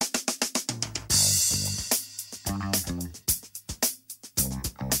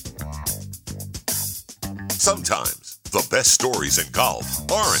Sometimes the best stories in golf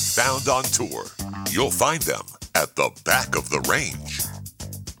aren't found on tour. You'll find them at the back of the range.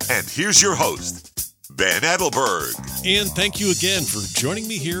 And here's your host, Ben Adelberg. And thank you again for joining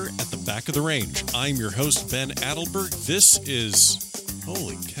me here at the back of the range. I'm your host, Ben Adelberg. This is,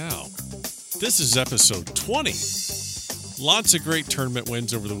 holy cow, this is episode 20. Lots of great tournament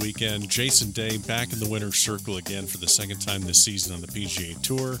wins over the weekend. Jason Day back in the winner's circle again for the second time this season on the PGA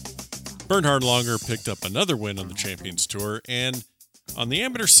Tour. Bernhard Langer picked up another win on the Champions Tour. And on the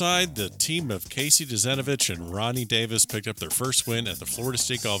amateur side, the team of Casey Dezenovich and Ronnie Davis picked up their first win at the Florida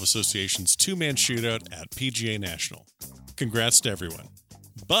State Golf Association's two-man shootout at PGA National. Congrats to everyone.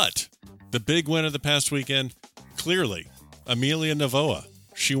 But the big win of the past weekend, clearly, Amelia Navoa.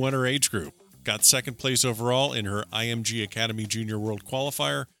 She won her age group. Got second place overall in her IMG Academy Junior World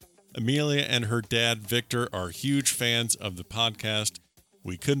Qualifier. Amelia and her dad, Victor, are huge fans of the podcast.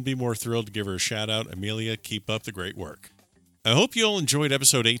 We couldn't be more thrilled to give her a shout out. Amelia, keep up the great work. I hope you all enjoyed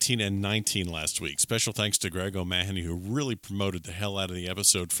episode 18 and 19 last week. Special thanks to Greg O'Mahony, who really promoted the hell out of the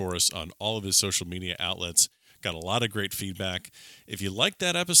episode for us on all of his social media outlets. Got a lot of great feedback. If you liked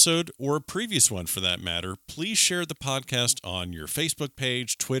that episode, or a previous one for that matter, please share the podcast on your Facebook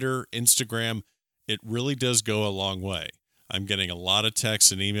page, Twitter, Instagram. It really does go a long way. I'm getting a lot of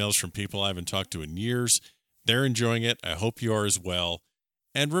texts and emails from people I haven't talked to in years. They're enjoying it. I hope you are as well.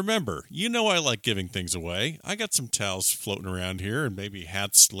 And remember, you know I like giving things away. I got some towels floating around here and maybe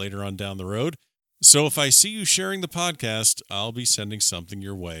hats later on down the road. So if I see you sharing the podcast, I'll be sending something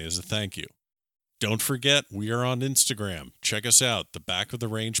your way as a thank you. Don't forget, we are on Instagram. Check us out, The Back of the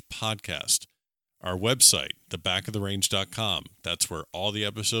Range Podcast. Our website, thebackoftherange.com. That's where all the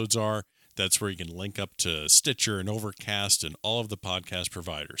episodes are. That's where you can link up to Stitcher and Overcast and all of the podcast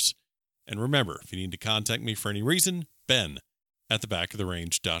providers. And remember, if you need to contact me for any reason, Ben at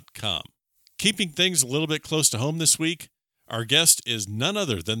thebackoftherange.com. Keeping things a little bit close to home this week, our guest is none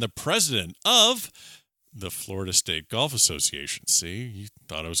other than the president of the Florida State Golf Association. See, you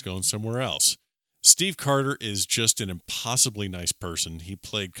thought I was going somewhere else. Steve Carter is just an impossibly nice person. He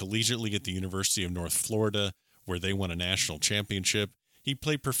played collegiately at the University of North Florida, where they won a national championship. He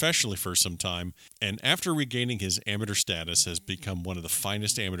played professionally for some time, and after regaining his amateur status, has become one of the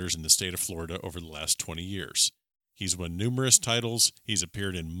finest amateurs in the state of Florida over the last 20 years. He's won numerous titles. He's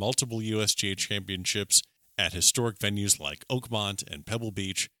appeared in multiple USGA championships at historic venues like Oakmont and Pebble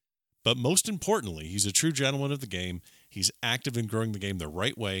Beach. But most importantly, he's a true gentleman of the game. He's active in growing the game the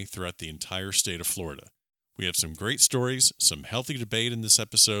right way throughout the entire state of Florida. We have some great stories, some healthy debate in this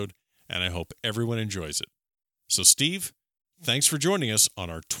episode, and I hope everyone enjoys it. So, Steve, thanks for joining us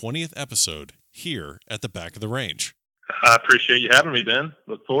on our 20th episode here at the Back of the Range. I appreciate you having me, Ben.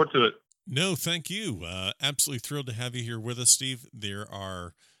 Look forward to it. No, thank you. Absolutely thrilled to have you here with us, Steve. There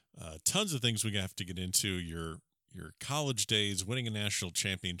are tons of things we have to get into. Your college days, winning a national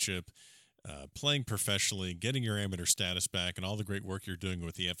championship, playing professionally, getting your amateur status back, and all the great work you're doing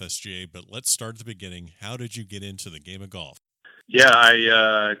with the FSGA. But let's start at the beginning. How did you get into the game of golf? Yeah,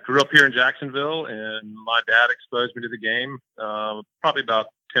 I grew up here in Jacksonville, and my dad exposed me to the game probably about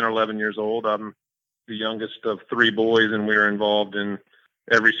 10 or 11 years old. I'm the youngest of three boys, and we were involved in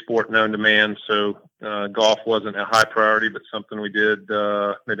every sport known to man. So golf wasn't a high priority, but something we did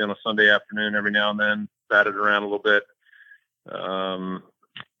maybe on a Sunday afternoon every now and then, batted around a little bit.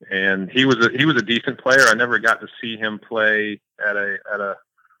 And he was a decent player. I never got to see him play at a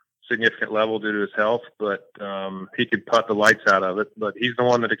significant level due to his health, but he could putt the lights out of it. But he's the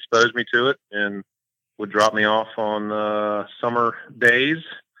one that exposed me to it and would drop me off on summer days,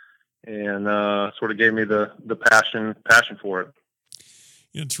 and sort of gave me the passion for it.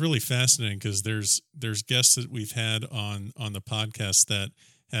 You know, it's really fascinating because there's guests that we've had on the podcast that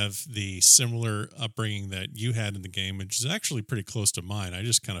have the similar upbringing that you had in the game, which is actually pretty close to mine. I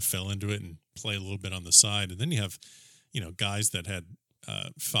just kind of fell into it and play a little bit on the side. And then you have, guys that had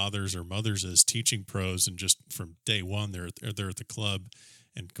fathers or mothers as teaching pros, and just from day one, they're at the club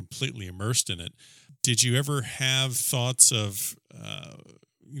and completely immersed in it. Did you ever have thoughts of,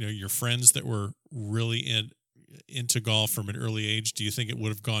 your friends that were really into golf from an early age? Do you think it would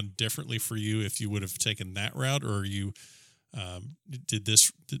have gone differently for you if you would have taken that route, or you did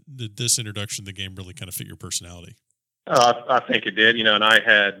this introduction to the game really kind of fit your personality? I think it did, and I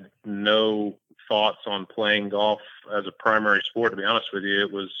had no thoughts on playing golf as a primary sport, to be honest with you.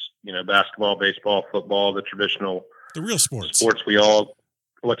 It was, basketball, baseball, football, the real sports we all,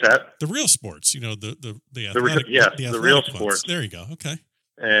 what's that? The real sports, the real sports. There you go. Okay.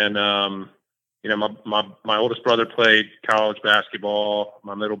 And, my oldest brother played college basketball.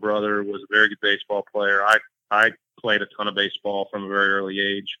 My middle brother was a very good baseball player. I played a ton of baseball from a very early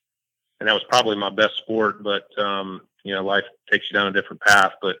age. and that was probably my best sport. But life takes you down a different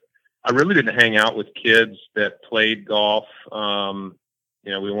path. But I really didn't hang out with kids that played golf.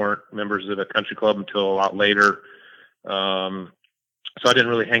 We weren't members of the country club until a lot later. So I didn't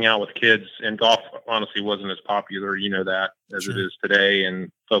really hang out with kids, and golf honestly wasn't as popular, that, as Sure. it is today, and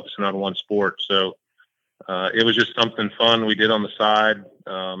focusing on one sport. So it was just something fun we did on the side.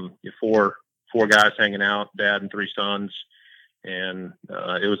 Four guys hanging out, dad and three sons. And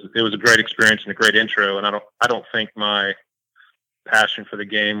it was a great experience and a great intro. And I don't think my passion for the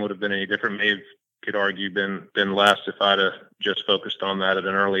game would have been any different. Maybe could argue been less if I'd have just focused on that at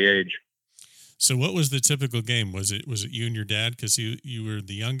an early age. So what was the typical game? Was it you and your dad, because you were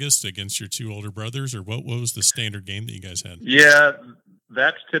the youngest, against your two older brothers, or what was the standard game that you guys had? Yeah,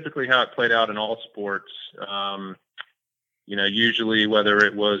 that's typically how it played out in all sports. Usually whether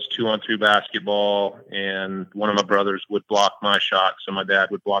it was 2-on-2 basketball and one of my brothers would block my shot, so my dad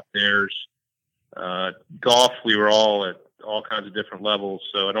would block theirs. Golf, we were all at all kinds of different levels.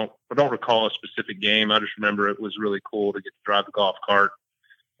 So I don't recall a specific game. I just remember it was really cool to get to drive the golf cart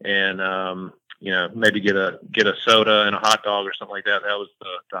and, maybe get a soda and a hot dog or something like that. That was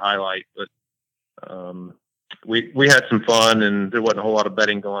the highlight. But we had some fun, and there wasn't a whole lot of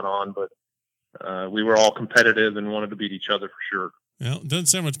betting going on, but we were all competitive and wanted to beat each other for sure. Well, it doesn't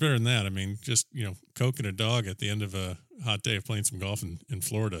sound much better than that. I mean, just, Coke and a dog at the end of a hot day of playing some golf in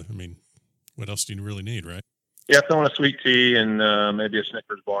Florida. I mean, what else do you really need, right? Yeah, throwing a sweet tea and maybe a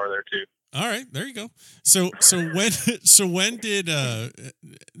Snickers bar there too. All right, there you go. So when did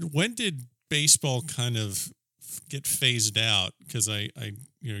baseball kind of get phased out? Because I'm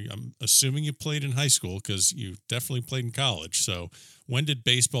assuming you played in high school, because you definitely played in college. So when did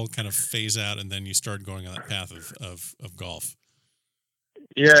baseball kind of phase out, and then you started going on that path of golf?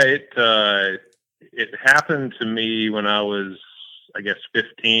 Yeah, it happened to me when I was, I guess,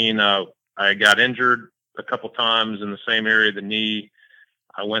 15. I got injured a couple times in the same area of the knee.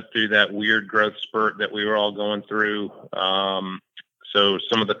 I went through that weird growth spurt that we were all going through. So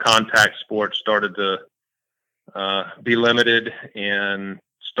some of the contact sports started to be limited, and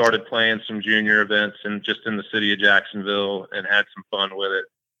started playing some junior events and just in the city of Jacksonville, and had some fun with it.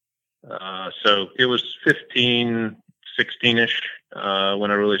 So it was 15, 16-ish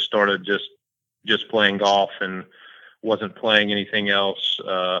when I really started just playing golf, and wasn't playing anything else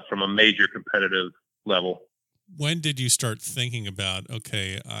from a major competitive level. When did you start thinking about,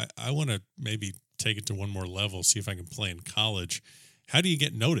 okay, I want to maybe take it to one more level, see if I can play in college? How do you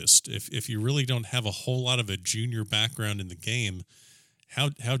get noticed if you really don't have a whole lot of a junior background in the game?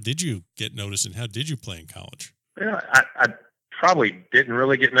 How did you get noticed, and how did you play in college? Yeah, I probably didn't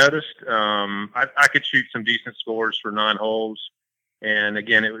really get noticed. I could shoot some decent scores for 9 holes, and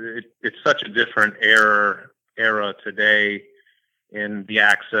again, it's such a different era today in the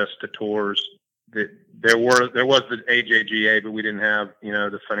access to tours. That there was the AJGA, but we didn't have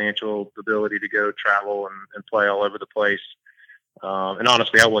the financial ability to go travel and play all over the place. And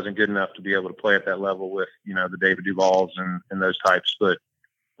honestly, I wasn't good enough to be able to play at that level with the David Duvalls and those types. But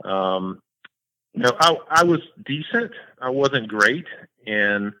I was decent. I wasn't great,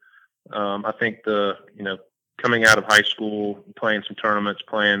 and I think coming out of high school, playing some tournaments,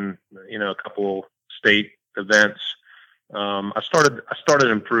 playing a couple state events. I started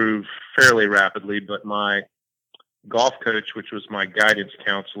to improve fairly rapidly, but my golf coach, which was my guidance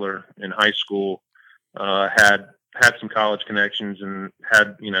counselor in high school, had some college connections and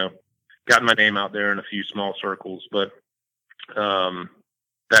had, gotten my name out there in a few small circles, but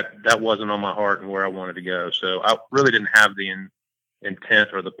that wasn't on my heart and where I wanted to go. So I really didn't have the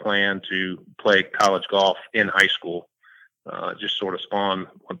intent or the plan to play college golf in high school. Just sort of spawned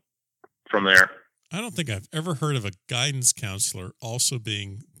from there. I don't think I've ever heard of a guidance counselor also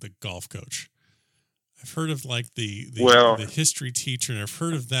being the golf coach. I've heard of like the history teacher, and I've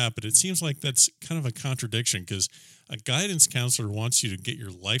heard of that, but it seems like that's kind of a contradiction, because a guidance counselor wants you to get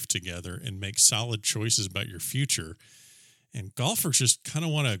your life together and make solid choices about your future. And golfers just kind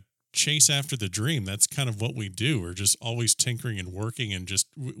of want to chase after the dream. That's kind of what we do. We're just always tinkering and working, and just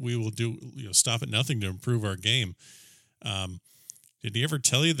we will do stop at nothing to improve our game. Did he ever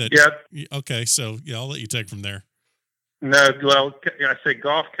tell you that? Yeah. Okay, so I'll let you take from there. No, well, I say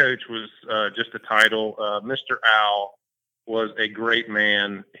golf coach was just a title. Mr. Al was a great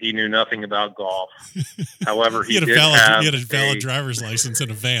man. He knew nothing about golf. However, he had a valid driver's license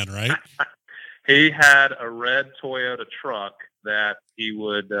and a van, right? He had a red Toyota truck that he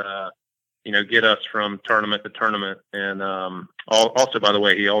would, get us from tournament to tournament. And also, by the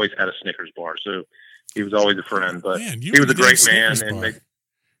way, he always had a Snickers bar. So he was always a friend, but he was a great man. And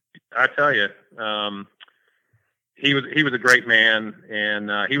I tell you, he was a great man,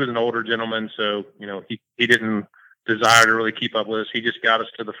 and he was an older gentleman, so he didn't desire to really keep up with us. He just got us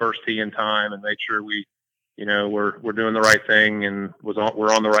to the first tee in time and made sure we, we're doing the right thing and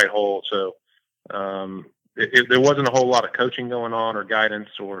we're on the right hole. So there wasn't a whole lot of coaching going on or guidance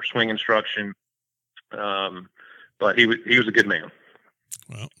or swing instruction, but he was a good man.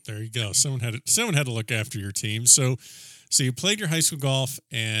 Well, there you go. Someone had to look after your team. So you played your high school golf,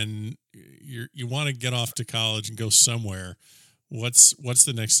 and you want to get off to college and go somewhere. What's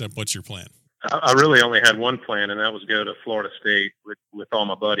the next step? What's your plan? I really only had one plan, and that was go to Florida State with all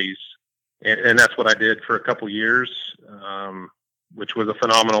my buddies, and that's what I did for a couple years, which was a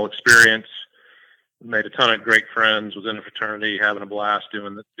phenomenal experience. Made a ton of great friends. Was in a fraternity, having a blast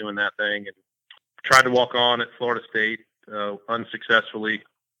doing that thing, and tried to walk on at Florida State unsuccessfully.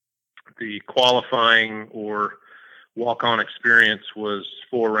 The qualifying or walk-on experience was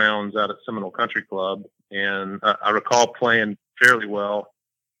 4 rounds out at Seminole Country Club, and I recall playing fairly well.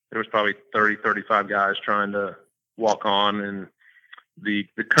 There was probably 30, 35 guys trying to walk on, and the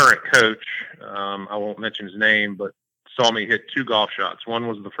current coach, I won't mention his name, but saw me hit 2 golf shots. One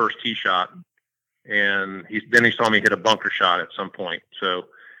was the first tee shot, and then he saw me hit a bunker shot at some point. So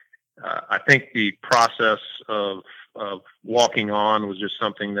I think the process of walking on was just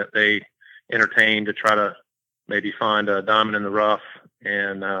something that they entertained to try to maybe find a diamond in the rough,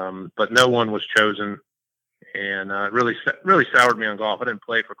 and but no one was chosen, and really soured me on golf. I didn't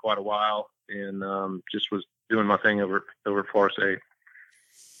play for quite a while, and just was doing my thing over Florida State.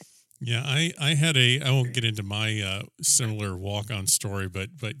 Yeah, I won't get into my similar walk-on story, but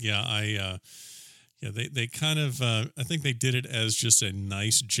yeah, they kind of I think they did it as just a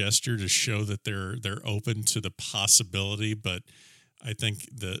nice gesture to show that they're open to the possibility, but I think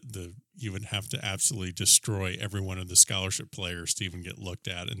you would have to absolutely destroy every one of the scholarship players to even get looked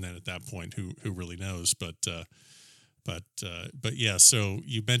at, and then at that point, who really knows? But yeah. So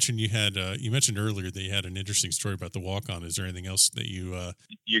you mentioned you mentioned earlier that you had an interesting story about the walk-on. Is there anything else that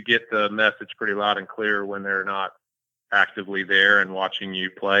you get the message pretty loud and clear when they're not actively there and watching you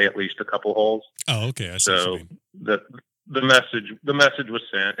play at least a couple holes? Oh, okay. I see so what you mean. the message was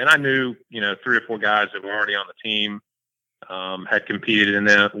sent, and I knew 3 or 4 guys that were already on the team. Had competed in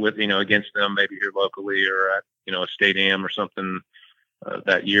that with against them maybe here locally or at a stadium or something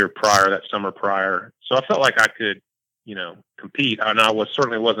that summer prior. So I felt like I could compete, and I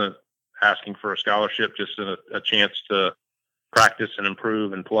certainly wasn't asking for a scholarship, just a chance to practice and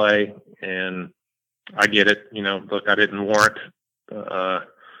improve and play. And I get it, look, I didn't warrant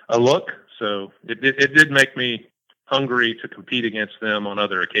a look, so it did make me hungry to compete against them on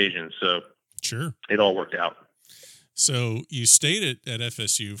other occasions. So sure, it all worked out. So you stayed at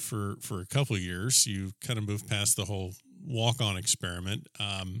FSU for a couple of years. You kind of moved past the whole walk-on experiment.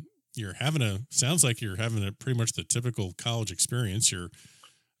 Sounds like you're having pretty much the typical college experience. You're,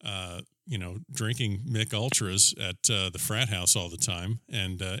 drinking Mick Ultras at the frat house all the time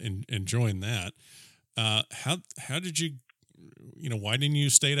and enjoying that. How did you, why didn't you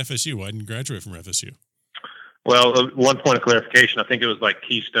stay at FSU? Why didn't you graduate from FSU? Well, one point of clarification, I think it was like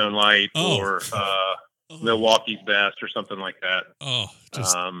Keystone Light or Milwaukee's Best or something like that. Oh,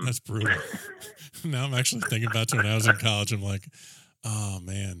 that's brutal. Now I'm actually thinking about it when I was in college. I'm like, oh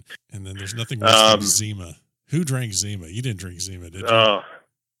man. And then there's nothing worse than Zima. Who drank Zima? You didn't drink Zima, did you?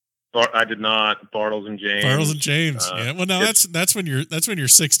 I did not. Bartles and James. Yeah. Well, no, that's when you're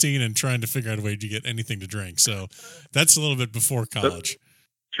 16 and trying to figure out a way to get anything to drink. So that's a little bit before college.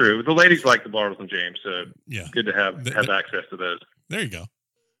 True. The ladies like the Bartles and James, so yeah, good to have access to those. There you go.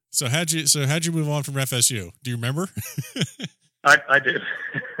 So how'd you move on from FSU? Do you remember? I do.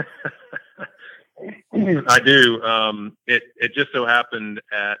 I do. It just so happened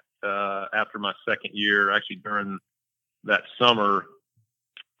after my second year, actually during that summer,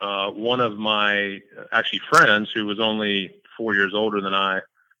 one of my friends who was only 4 years older than I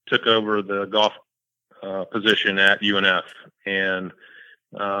took over the golf position at UNF and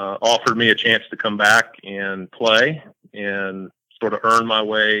offered me a chance to come back and play and sort of earn my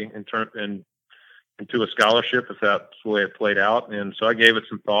way into a scholarship if that's the way it played out. And so I gave it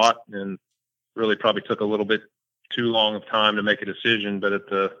some thought and really probably took a little bit too long of time to make a decision. But at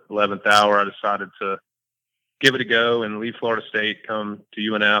the 11th hour, I decided to give it a go and leave Florida State, come to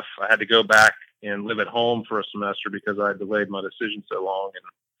UNF. I had to go back and live at home for a semester because I delayed my decision so long. And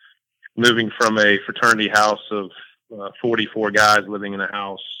moving from a fraternity house of 44 guys living in a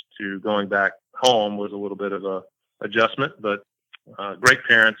house to going back home was a little bit of a adjustment, but great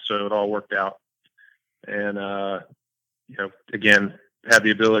parents, so it all worked out. And again, had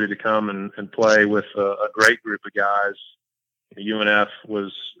the ability to come and play with a great group of guys UNF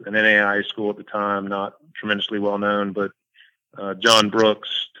was an NAIA school at the time, not tremendously well known, but John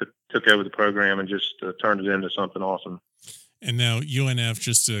Brooks took over the program and just turned it into something awesome. And now UNF,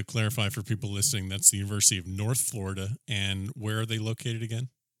 just to clarify for people listening, that's the University of North Florida. And where are they located again?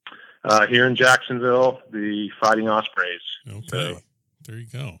 Here in Jacksonville, the Fighting Ospreys. Okay, so, there you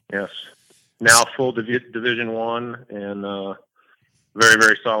go. Yes, now full Division I, and very,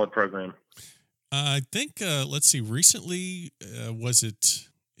 very solid program. I think, let's see, recently, is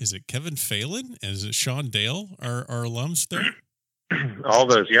it Kevin Phelan? Is it Sean Dale, our alums there? All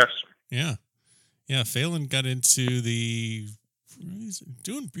those, yes. Yeah. Yeah, Phelan got into he was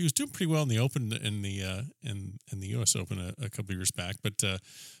doing pretty well in the Open in the U.S. Open a couple of years back. But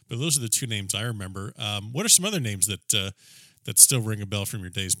those are the two names I remember. What are some other names that still ring a bell from your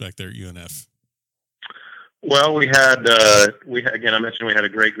days back there at UNF? Well, we had again, I mentioned we had a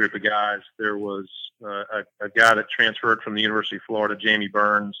great group of guys. There was a guy that transferred from the University of Florida, Jamie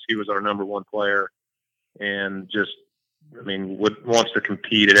Burns. He was our number one player, and just, wants to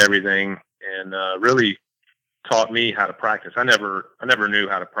compete at everything, and really taught me how to practice. I never knew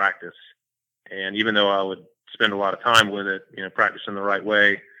how to practice, and even though I would spend a lot of time with it, practicing the right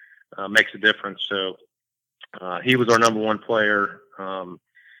way makes a difference. So he was our number one player.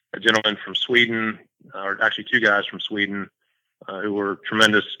 A gentleman from Sweden, or actually two guys from Sweden, who were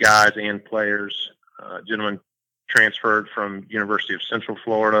tremendous guys and players. A gentleman transferred from University of Central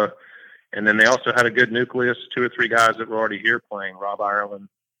Florida. And then they also had a good nucleus, 2 or 3 guys that were already here playing, Rob Ireland,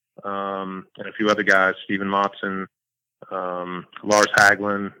 and a few other guys, Stephen Motson, Lars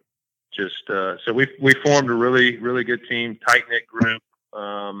Haglund. So we formed a really, really good team, tight-knit group.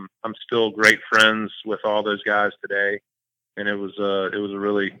 I'm still great friends with all those guys today. And it was a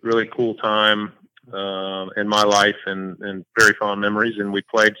really, really cool time in my life, and very fond memories. And we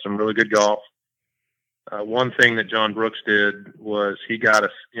played some really good golf. One thing that John Brooks did was he got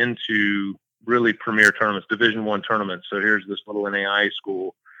us into really premier tournaments, Division I tournaments. So here's this little NAIA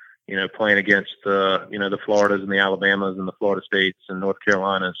school, playing against the Floridas and the Alabamas and the Florida States and North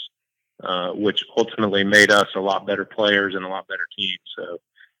Carolinas, which ultimately made us a lot better players and a lot better teams.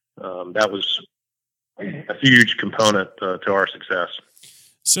 So that was a huge component to our success.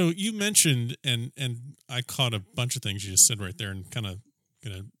 So you mentioned, and I caught a bunch of things you just said right there, and kind of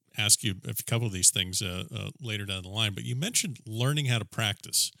going to ask you a couple of these things later down the line. But you mentioned learning how to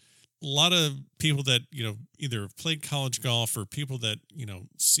practice. A lot of people that either have played college golf, or people that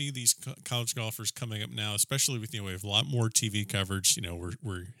see these college golfers coming up now, especially with we have a lot more TV coverage.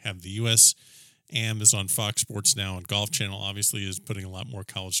 We have the U.S. AM is on Fox Sports now, and Golf Channel obviously is putting a lot more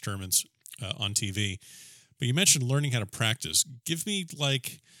college tournaments on TV. But you mentioned learning how to practice. Give me,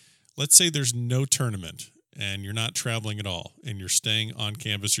 let's say there's no tournament and you're not traveling at all and you're staying on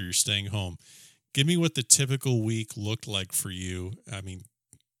campus or you're staying home. Give me what the typical week looked like for you.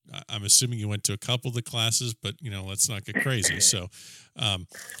 I'm assuming you went to a couple of the classes, but let's not get crazy. So,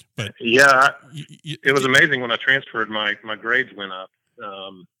 but yeah, it was amazing when I transferred. My grades went up.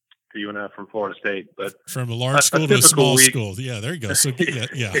 To UNF from Florida State, but from a large school to a small week. School. Yeah, there you go. So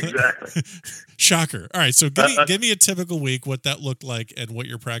yeah. Exactly. Shocker. All right. So give me a typical week, what that looked like and what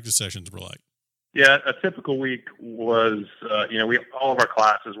your practice sessions were like. Yeah. A typical week was, all of our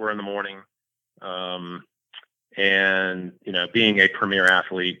classes were in the morning. And, being a premier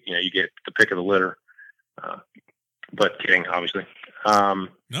athlete, you get the pick of the litter, but kidding, obviously. No.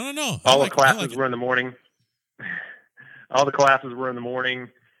 All the classes were in the morning. All the classes were in the morning.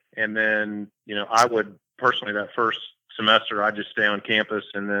 And then, I would personally, that first semester, I'd just stay on campus,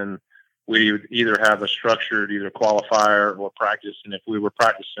 and then we would either have a structured qualifier or practice. And if we were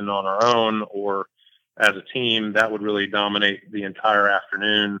practicing on our own or as a team, that would really dominate the entire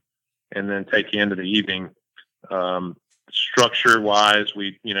afternoon and then take you into the evening. Structure wise,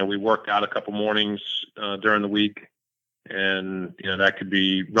 we worked out a couple mornings during the week, and, that could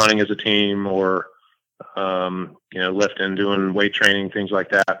be running as a team or, lifting, doing weight training, things like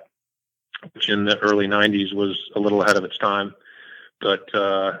that, which in the early 90s was a little ahead of its time. But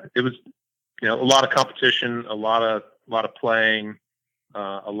it was, a lot of competition, a lot of playing,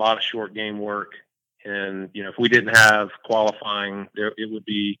 a lot of short game work. And, if we didn't have qualifying, it would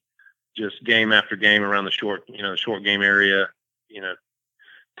be just game after game around the short game area,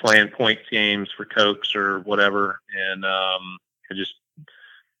 playing point games for Cokes or whatever. And just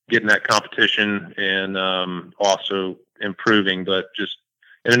getting that competition and also improving, but just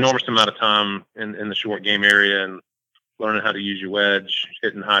an enormous amount of time in the short game area and learning how to use your wedge,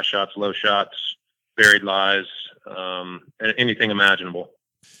 hitting high shots, low shots, buried lies, anything imaginable.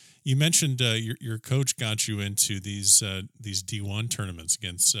 You mentioned your coach got you into these D1 tournaments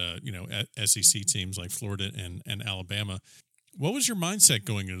against SEC teams like Florida and Alabama. What was your mindset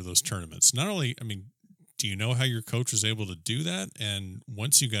going into those tournaments? Not only, I mean, do you know how your coach was able to do that? And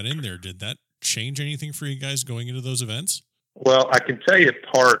once you got in there, did that change anything for you guys going into those events? Well, I can tell you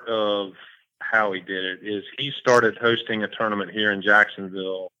part of how he did it is he started hosting a tournament here in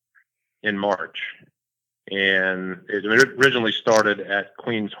Jacksonville in March. And it originally started at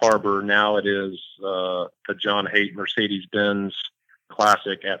Queens Harbor. Now it is the John Haight Mercedes-Benz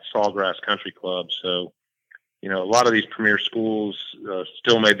Classic at Sawgrass Country Club. So, a lot of these premier schools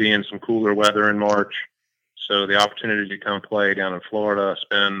still may be in some cooler weather in March. So the opportunity to come play down in Florida,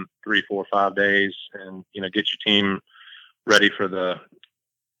 spend 3, 4, 5 days, and get your team ready for the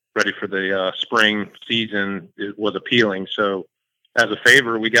spring season was appealing. So as a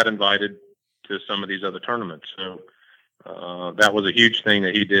favor, we got invited to some of these other tournaments. So that was a huge thing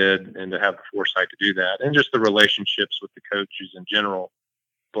that he did, and to have the foresight to do that, and just the relationships with the coaches in general.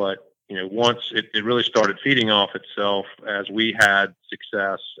 But once it really started feeding off itself as we had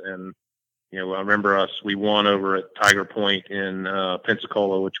success, and I remember we won over at Tiger Point in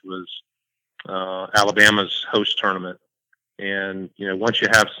Pensacola, which was Alabama's host tournament. And once you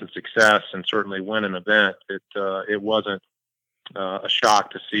have some success and certainly win an event, it wasn't a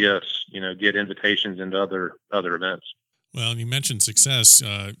shock to see us get invitations into other events. Well, you mentioned success.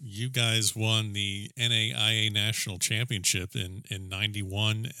 You guys won the NAIA National Championship in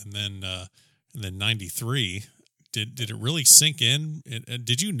 91 and then 93. Did it really sink in?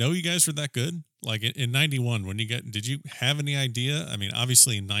 Did you know you guys were that good? Like in 91, did you have any idea? I mean,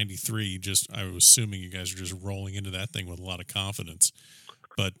 obviously in 93, I was assuming you guys were just rolling into that thing with a lot of confidence.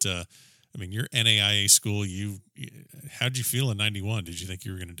 But I mean, your NAIA school, how'd you feel in 91? Did you think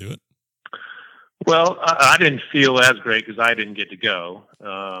you were going to do it? Well, I didn't feel as great because I didn't get to go.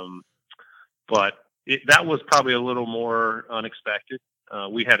 But that was probably a little more unexpected.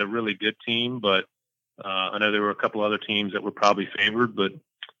 We had a really good team, but I know there were a couple other teams that were probably favored. But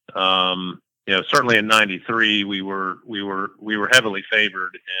certainly in '93 we were heavily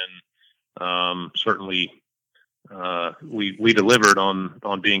favored, and certainly we delivered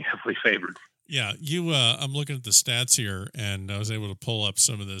on being heavily favored. Yeah, I'm looking at the stats here, and I was able to pull up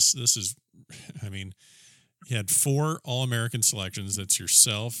some of this. This is, I mean, you had 4 All-American selections. That's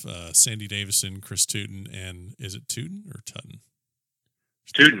yourself, Sandy Davison, Chris Tootin, and is it Tootin or Tutton?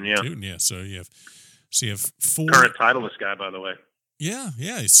 Tootin, yeah. Tootin, yeah. So you have 4 current titleist guy, by the way. Yeah.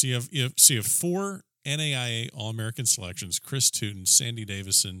 So you have 4 NAIA All-American selections: Chris Tootin, Sandy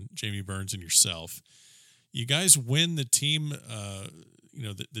Davison, Jamie Burns, and yourself. You guys win the team,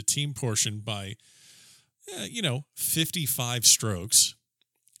 the team portion by, 55 strokes.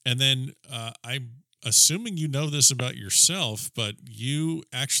 And then I'm assuming you know this about yourself, but you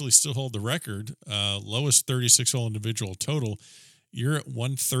actually still hold the record, lowest 36-hole individual total. You're at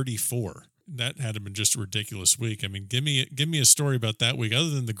 134. That had to have been just a ridiculous week. I mean, give me a story about that week, other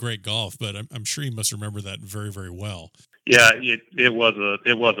than the great golf. But I'm sure you must remember that very, very well. Yeah, it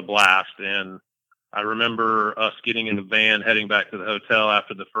was a blast, and I remember us getting in the van, heading back to the hotel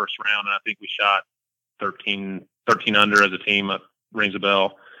after the first round, and I think we shot 13 under as a team. Rings a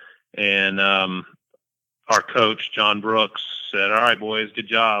bell. And our coach, John Brooks, said, "All right, boys, good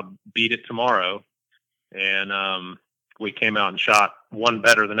job. Beat it tomorrow." And we came out and shot one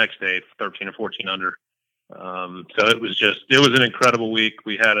better the next day, 13 or 14 under. So it was an incredible week.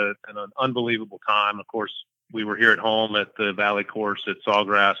 We had an unbelievable time. Of course, we were here at home at the Valley Course at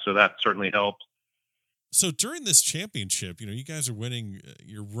Sawgrass, so that certainly helped. So during this championship, you guys are winning.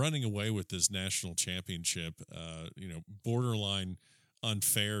 You're running away with this national championship. Borderline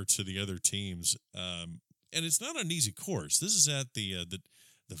unfair to the other teams, and it's not an easy course. This is at the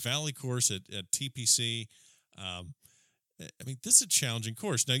Valley Course at TPC. I mean, this is a challenging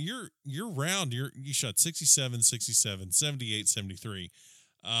course. Now your round, you shot 67, 67, 78, 73.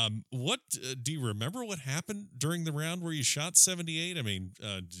 What do you remember? What happened during the round where you shot 78? I mean,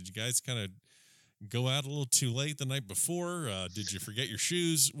 did you guys kind of go out a little too late the night before? Did you forget your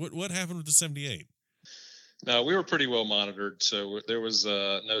shoes? What happened with the 78? No, we were pretty well monitored, so there was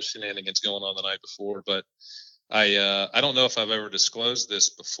no shenanigans going on the night before. But I don't know if I've ever disclosed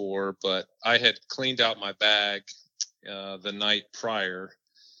this before, but I had cleaned out my bag the night prior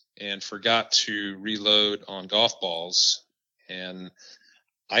and forgot to reload on golf balls, and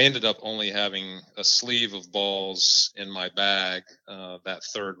I ended up only having a sleeve of balls in my bag that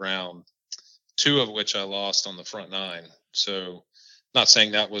third round, 2 of which I lost on the front 9. So not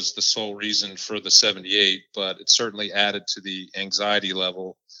saying that was the sole reason for the 78, but it certainly added to the anxiety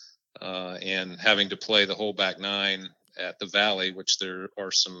level and having to play the whole back 9 at the Valley, which there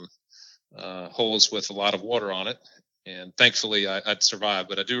are some holes with a lot of water on it. And thankfully I'd survived.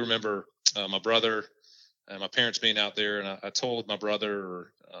 But I do remember my brother and my parents being out there, and I told my brother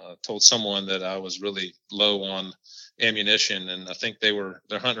or told someone that I was really low on ammunition, and I think they're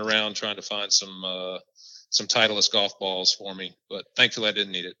hunting around trying to find some Titleist golf balls for me, but thankfully I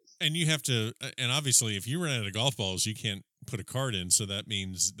didn't need it. And you have to, and obviously if you run out of golf balls, you can't put a card in, so that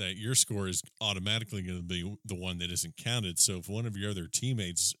means that your score is automatically going to be the one that isn't counted. So if one of your other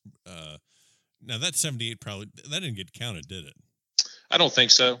teammates, now that 78 probably, that didn't get counted, did it? I don't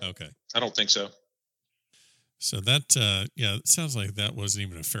think so. Okay. I don't think so. So that, it sounds like that wasn't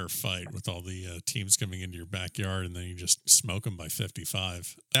even a fair fight with all the teams coming into your backyard, and then you just smoke them by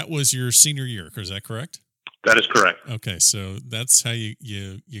 55. That was your senior year, is that correct? That is correct. Okay, so that's how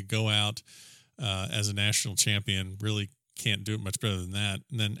you go out as a national champion. Really can't do it much better than that.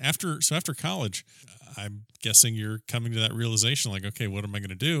 And then after college, I'm guessing you're coming to that realization, like, okay, what am I going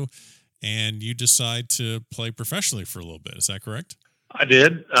to do? And you decide to play professionally for a little bit. Is that correct? I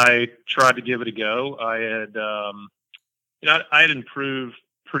did. I tried to give it a go. I had, I had improved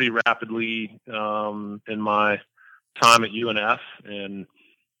pretty rapidly in my time at UNF, and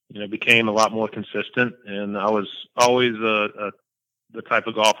became a lot more consistent. And I was always the type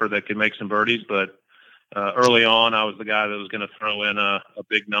of golfer that could make some birdies, but early on, I was the guy that was going to throw in a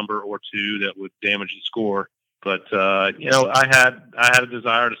big number or two that would damage the score. But I had a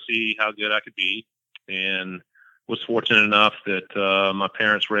desire to see how good I could be, and was fortunate enough that my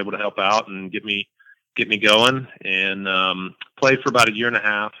parents were able to help out and get me going, and played for about a year and a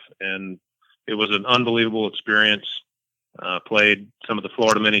half, and it was an unbelievable experience. Played some of the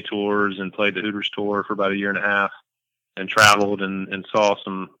Florida mini tours and played the Hooters tour for about a year and a half, and traveled and saw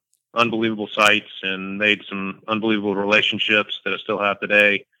some unbelievable sights and made some unbelievable relationships that I still have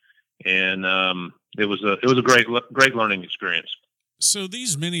today. And it was a great learning experience. So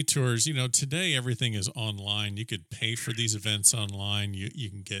these mini tours, today everything is online. You could pay for these events online. You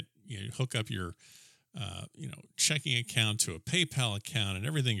can get, hook up your, checking account to a PayPal account, and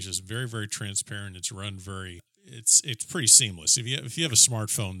everything is just very, very transparent. It's run it's pretty seamless. If you have a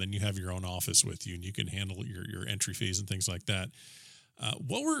smartphone, then you have your own office with you, and you can handle your entry fees and things like that.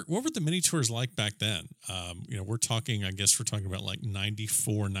 What were the mini tours like back then? We're talking about like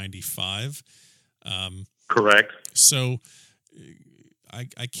 94, 95. Correct. So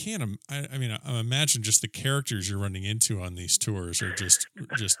I can't. I imagine just the characters you're running into on these tours are just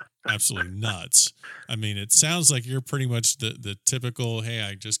absolutely nuts. I mean, it sounds like you're pretty much the typical, hey,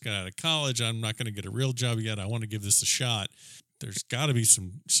 I just got out of college, I'm not going to get a real job yet, I want to give this a shot. There's got to be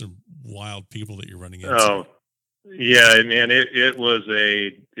some wild people that you're running into. Oh, yeah, man, it was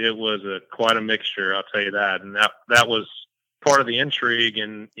quite a mixture, I'll tell you that. And that was part of the intrigue.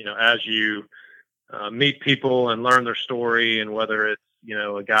 And, as you meet people and learn their story, and whether it's,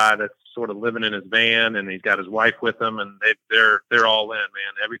 a guy that's sort of living in his van and he's got his wife with him, and they're all in,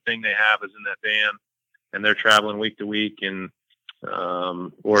 man. Everything they have is in that van, and they're traveling week to week. And,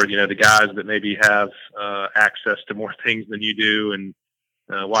 or, the guys that maybe have access to more things than you do, and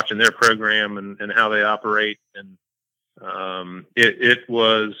watching their program and how they operate. And it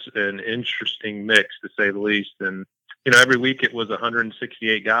was an interesting mix, to say the least. And, every week it was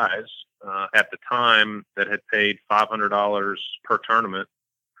 168 guys at the time that had paid $500 per tournament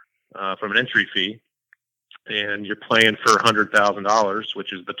from an entry fee. And you're playing for $100,000,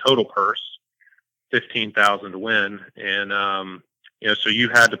 which is the total purse, $15,000 to win. And, so you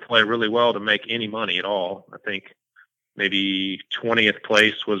had to play really well to make any money at all. I think maybe 20th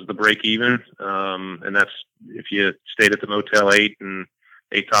place was the break even. And that's if you stayed at the Motel 8 and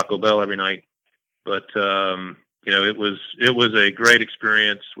ate Taco Bell every night. But, it was a great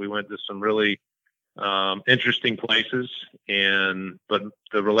experience. We went to some really interesting places, but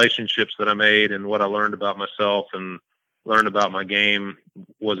the relationships that I made and what I learned about myself and learned about my game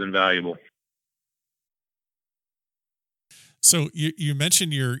was invaluable. So you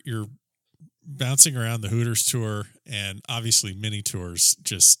mentioned you're bouncing around the Hooters tour, and obviously mini tours.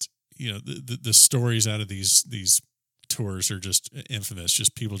 Just the stories out of these tours are just infamous.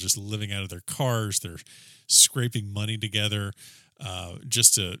 Just people just living out of their cars. They're scraping money together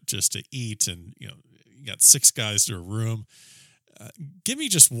just to eat, and you got 6 guys to a room. Give me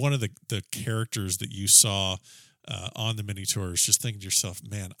just one of the characters that you saw on the mini tours. Just thinking to yourself,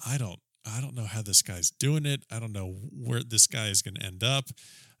 man, I don't know how this guy's doing it. I don't know where this guy is going to end up.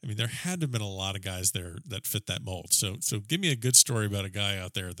 I mean, there had to have been a lot of guys there that fit that mold. So give me a good story about a guy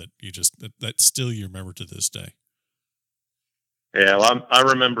out there that that still you remember to this day. Yeah, well, I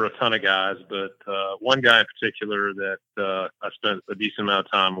remember a ton of guys, but one guy in particular that I spent a decent amount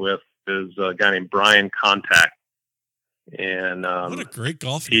of time with is a guy named Brian Contact. And what a great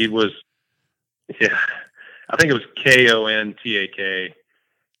golfer. He was, I think it was Kontak.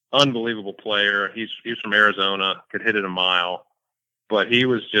 unbelievable player. He's from Arizona, could hit it a mile, but he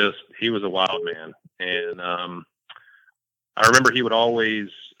was a wild man. And I remember he would always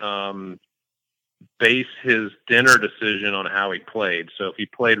base his dinner decision on how he played. So if he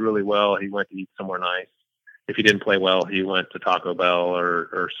played really well, he went to eat somewhere nice. If he didn't play well, he went to Taco Bell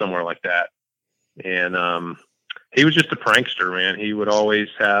or somewhere like that. And he was just a prankster, man. He would always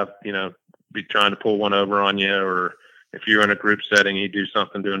have, be trying to pull one over on you, or if you're in a group setting, he'd do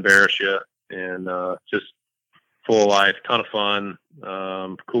something to embarrass you. And just full of life, ton of fun,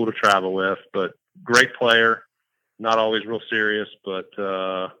 cool to travel with, but great player. Not always real serious, but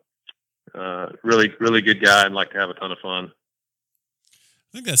really, really good guy, and like to have a ton of fun.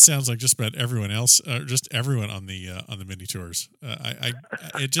 I think that sounds like just about everyone else, just everyone on the mini tours. I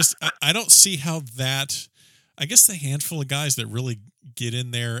don't see how that. I guess the handful of guys that really get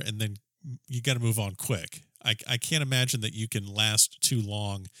in there and then you got to move on quick. I can't imagine that you can last too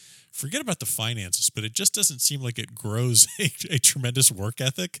long. Forget about the finances, but it just doesn't seem like it grows a tremendous work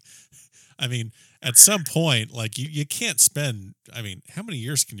ethic. I mean, at some point, like you can't spend. I mean, how many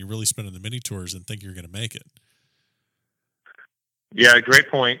years can you really spend on the mini tours and think you're going to make it? Yeah, great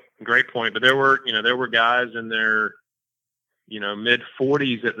point. But there were guys in their, mid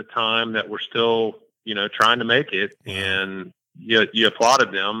 40s at the time that were still, trying to make it, and you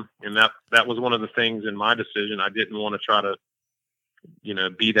applauded them. And that was one of the things in my decision. I didn't want to try to,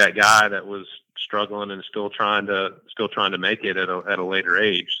 be that guy that was struggling and still trying to make it at a later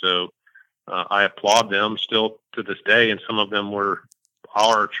age. So I applaud them still to this day, and some of them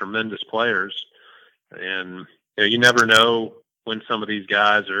are tremendous players. And you never know when some of these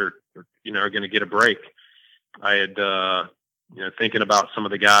guys are going to get a break. I had, thinking about some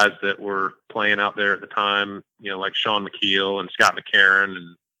of the guys that were playing out there at the time, like Sean McKeel and Scott McCarron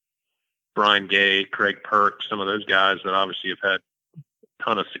and Brian Gay, Craig Perk, some of those guys that obviously have had a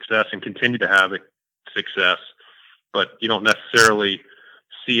ton of success and continue to have success, but you don't necessarily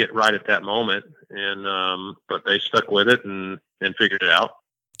see it right at that moment. And, but they stuck with it and figured it out.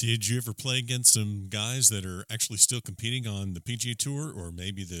 Did you ever play against some guys that are actually still competing on the PGA Tour or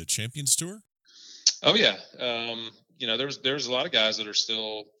maybe the Champions Tour? Oh yeah, there's a lot of guys that are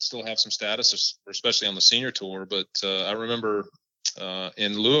still have some status, especially on the Senior Tour. But I remember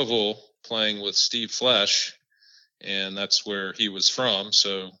in Louisville playing with Steve Flesch, and that's where he was from.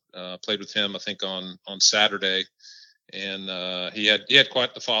 So played with him, I think on Saturday, and he had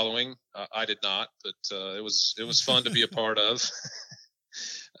quite the following. I did not, but it was fun to be a part of.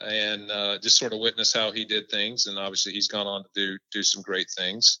 And just sort of witness how he did things. And obviously he's gone on to do some great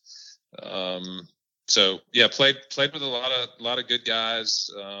things. So yeah, played with a lot of good guys.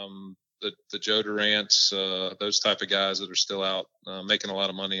 The Joe Durants, those type of guys that are still out making a lot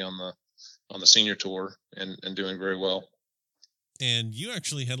of money on the Senior Tour and doing very well. And you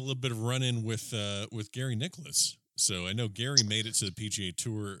actually had a little bit of run-in with Gary Nicklaus. So I know Gary made it to the PGA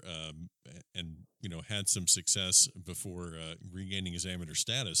Tour and had some success before regaining his amateur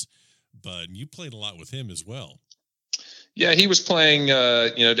status, but you played a lot with him as well. Yeah, he was playing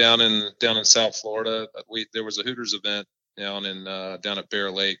down in South Florida. There was a Hooters event down at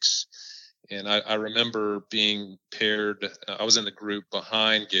Bear Lakes, and I remember being paired. I was in the group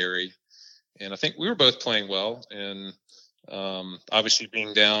behind Gary, and I think we were both playing well. And obviously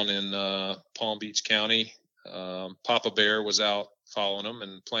being down in Palm Beach County, Papa Bear was out following him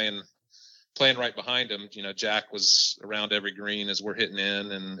and playing right behind him. Jack was around every green as we're hitting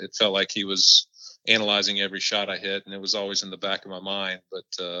in, and it felt like he was analyzing every shot I hit, and it was always in the back of my mind.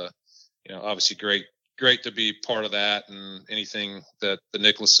 But obviously great to be part of that, and anything that the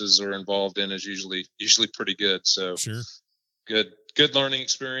Nicklauses are involved in is usually pretty good. So sure. Good learning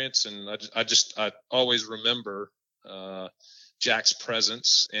experience, and I always remember Jack's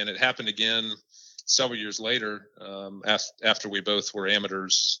presence, and it happened again several years later after we both were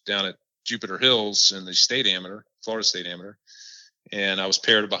amateurs down at Jupiter Hills in the Florida State Amateur. And I was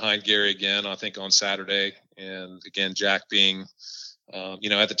paired behind Gary again, I think on Saturday. And again, Jack being, at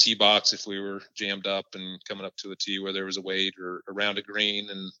the tee box if we were jammed up and coming up to a tee where there was a wade or around a green.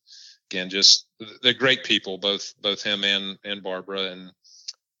 And again, just they're great people, both him and Barbara. And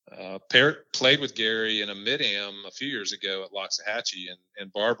played with Gary in a mid-am a few years ago at Loxahatchee,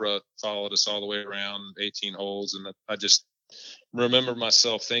 and Barbara followed us all the way around 18 holes. And I just remember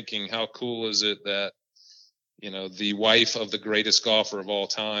myself thinking, how cool is it that, the wife of the greatest golfer of all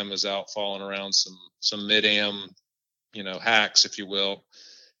time is out following around some mid-am, hacks, if you will.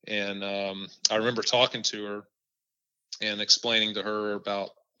 And I remember talking to her and explaining to her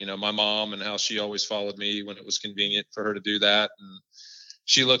about, my mom and how she always followed me when it was convenient for her to do that. And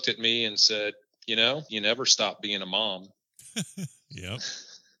she looked at me and said, you never stop being a mom. Yep.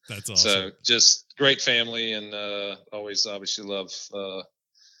 That's awesome. So just great family, and always obviously love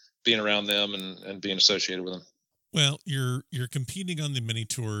being around them and being associated with them. Well, you're competing on the mini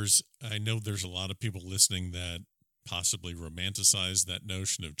tours. I know there's a lot of people listening that possibly romanticize that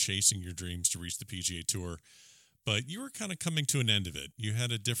notion of chasing your dreams to reach the PGA Tour, but you were kind of coming to an end of it. You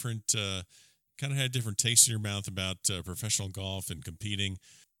had a different taste in your mouth about professional golf and competing.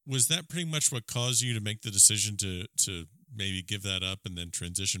 Was that pretty much what caused you to make the decision to maybe give that up and then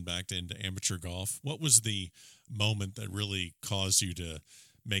transition back into amateur golf? What was the moment that really caused you to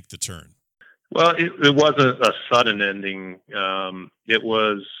make the turn? Well, it wasn't a sudden ending. It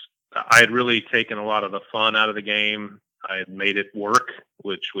was, I had really taken a lot of the fun out of the game. I had made it work,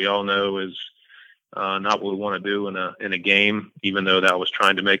 which we all know is not what we want to do in a game, even though that was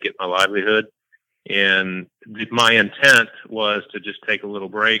trying to make it my livelihood. And my intent was to just take a little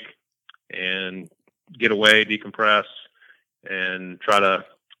break and get away, decompress, and try to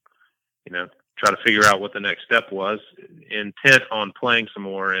figure out what the next step was, intent on playing some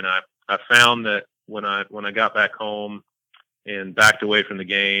more. And I found that when I got back home and backed away from the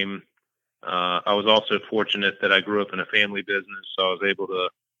game, I was also fortunate that I grew up in a family business, so I was able to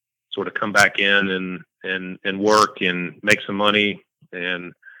sort of come back in and work and make some money,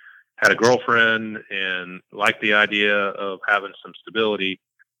 and had a girlfriend and liked the idea of having some stability,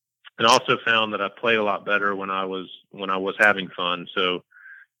 and also found that I played a lot better when I was having fun. So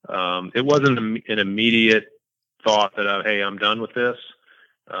it wasn't an immediate thought that hey, I'm done with this.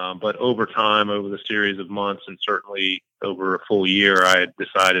 But over time, over the series of months, and certainly over a full year, I had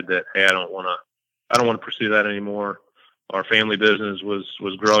decided that, hey, I don't want to pursue that anymore. Our family business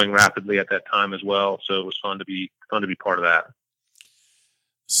was growing rapidly at that time as well, so it was fun to be part of that.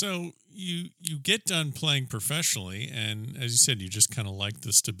 So you get done playing professionally, and as you said, you just kind of like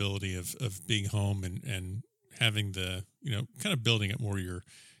the stability of being home and having the, kind of building up more your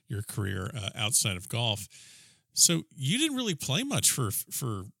career outside of golf. So you didn't really play much for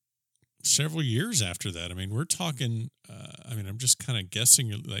several years after that. I mean, we're talking, I'm just kind of guessing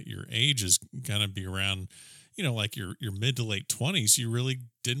that your age is going to be around, like your mid to late 20s. You really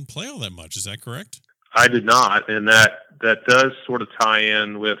didn't play all that much. Is that correct? I did not. And that does sort of tie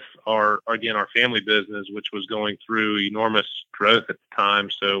in with our family business, which was going through enormous growth at the time.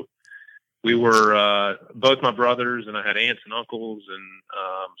 So we were, both my brothers, and I had aunts and uncles, and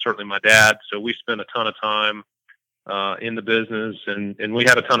certainly my dad. So we spent a ton of time in the business, and we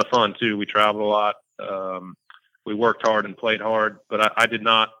had a ton of fun too. We traveled a lot. We worked hard and played hard, but I did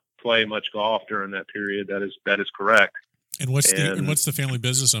not play much golf during that period. That is correct. And what's the family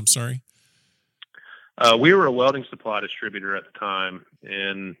business? I'm sorry. We were a welding supply distributor at the time,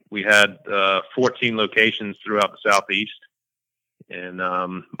 and we had 14 locations throughout the Southeast. And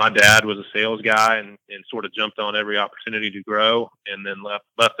my dad was a sales guy and sort of jumped on every opportunity to grow, and then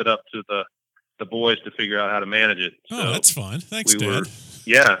left it up to the boys to figure out how to manage it. Oh, so that's fun. Thanks, Dad.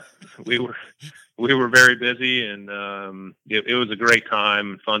 We were very busy, and it was a great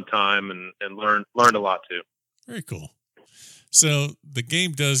time, fun time, and learned a lot too. Very cool. So the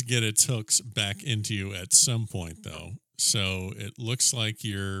game does get its hooks back into you at some point, though. So it looks like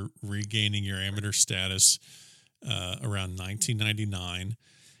you're regaining your amateur status around 1999.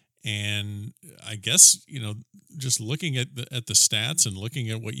 And I guess, just looking at the stats and looking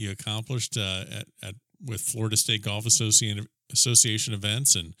at what you accomplished with Florida State Golf Association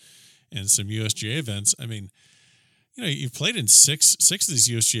events and some USGA events, I mean, you've played in six of these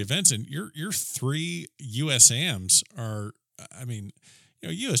USGA events, and your 3 USAMs are,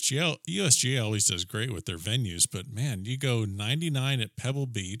 USGA always does great with their venues, but man, you go 99 at Pebble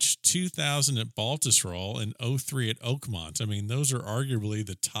Beach, 2000 at Baltusrol, and 03 at Oakmont. I mean, those are arguably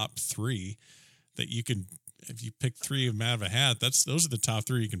the top 3 that you can, if you pick 3 of them out of a hat, those are the top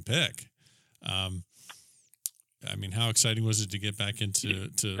 3 you can pick. How exciting was it to get back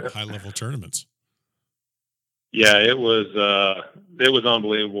into high level tournaments? Yeah, it was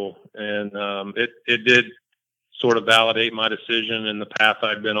unbelievable. And it did sort of validate my decision and the path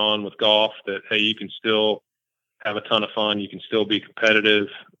I'd been on with golf, that, hey, you can still have a ton of fun. You can still be competitive.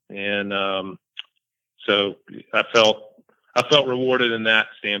 And so I felt rewarded in that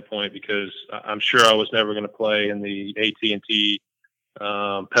standpoint, because I'm sure I was never going to play in the AT&T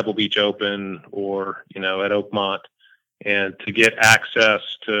Pebble Beach Open or, at Oakmont. And to get access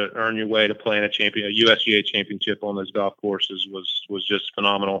to earn your way to playing a USGA championship on those golf courses was just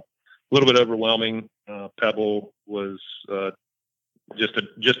phenomenal. A little bit overwhelming. Pebble was just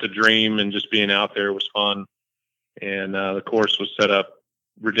a dream, and just being out there was fun. And the course was set up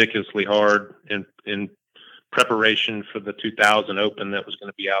ridiculously hard in preparation for the 2000 Open that was going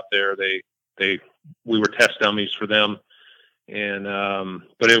to be out there. We were test dummies for them, And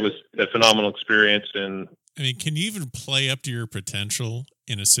but it was a phenomenal experience. And I mean, can you even play up to your potential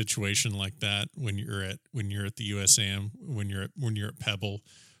in a situation like that when you're at the USAM, when you're at Pebble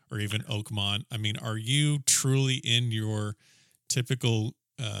or even Oakmont? I mean, are you truly in your typical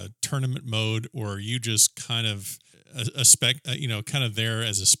tournament mode, or are you just kind of kind of there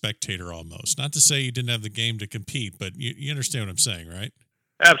as a spectator almost? Not to say you didn't have the game to compete, but you understand what I'm saying, right?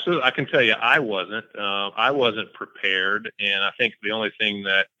 Absolutely. I can tell you, I wasn't prepared. And I think the only thing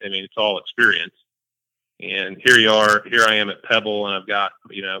it's all experience. And here I am at Pebble, and I've got,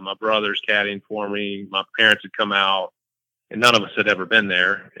 my brother's caddying for me. My parents had come out, and none of us had ever been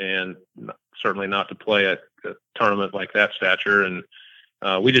there, and certainly not to play a tournament like that stature. And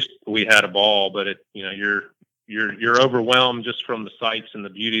we had a ball, but you're overwhelmed just from the sights and the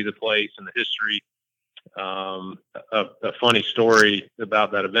beauty of the place and the history. A funny story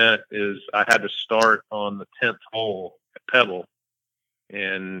about that event is I had to start on the 10th hole at Pebble.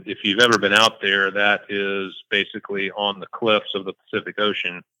 And if you've ever been out there, that is basically on the cliffs of the Pacific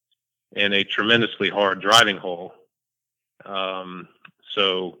Ocean and a tremendously hard driving hole.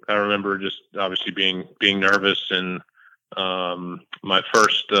 So I remember just obviously being nervous, and my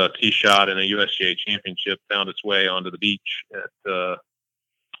first tee shot in a USGA championship found its way onto the beach at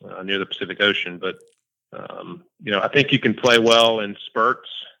near the Pacific Ocean. But I think you can play well in spurts,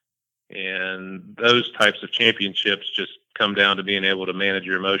 and those types of championships just come down to being able to manage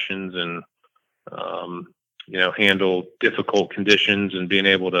your emotions and handle difficult conditions and being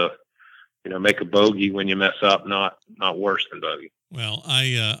able to make a bogey when you mess up, not worse than bogey. Well,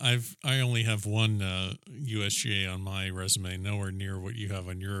 I only have one USGA on my resume, nowhere near what you have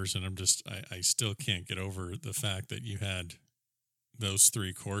on yours, and I still can't get over the fact that you had those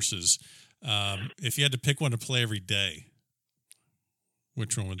 3 courses. If you had to pick one to play every day,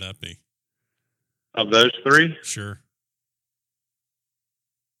 which one would that be? Of those 3? Sure.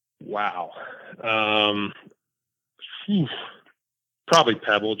 Wow. Probably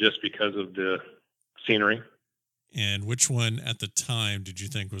Pebble, just because of the scenery. And which one at the time did you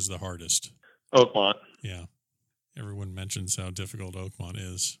think was the hardest? Oakmont. Yeah. Everyone mentions how difficult Oakmont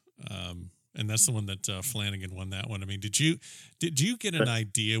is. And that's the one that Flanagan won that one. I mean, did you get an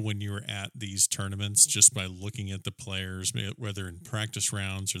idea when you were at these tournaments just by looking at the players, whether in practice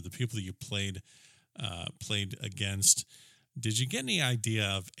rounds or the people that you played against? Did you get any idea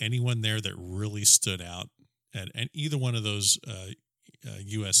of anyone there that really stood out at either one of those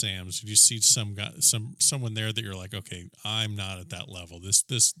USAMs? Did you see someone there that you're like, okay, I'm not at that level.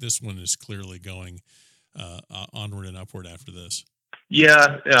 This one is clearly going onward and upward after this.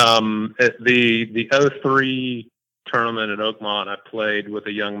 Yeah, at the 03 tournament at Oakmont, I played with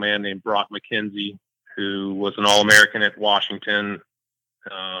a young man named Brock McKenzie, who was an All-American at Washington.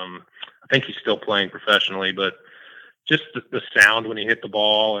 I think he's still playing professionally, but just the sound when he hit the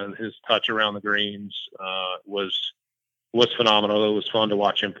ball and his touch around the greens was phenomenal. It was fun to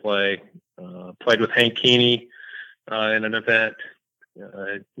watch him play. Played with Hank Keeney in an event.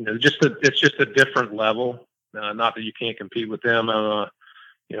 It's just a different level. Not that you can't compete with them on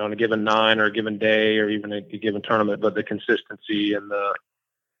a given 9 or a given day or even a given tournament, but the consistency and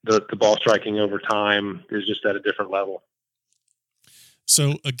the ball striking over time is just at a different level.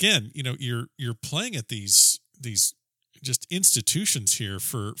 So again, you're playing at these just institutions here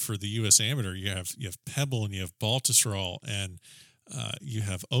for the U.S. Amateur. You have Pebble and you have Baltusrol and you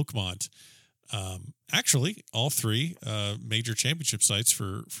have Oakmont. Actually, all 3 major championship sites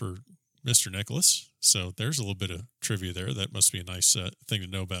for Mr. Nicklaus. So there's a little bit of trivia there. That must be a nice thing to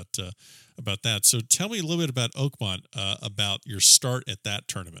know about that. So tell me a little bit about Oakmont, about your start at that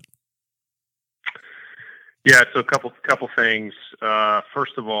tournament. Yeah, so a couple things.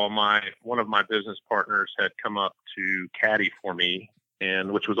 First of all, one of my business partners had come up to caddy for me,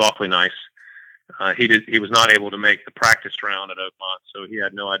 and which was awfully nice. He was not able to make the practice round at Oakmont, so he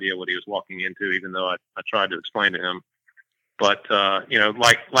had no idea what he was walking into, even though I tried to explain to him. But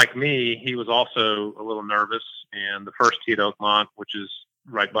like me, he was also a little nervous. And the first tee at Oakmont, which is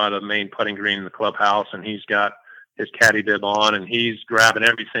right by the main putting green in the clubhouse, and he's got his caddy bib on, and he's grabbing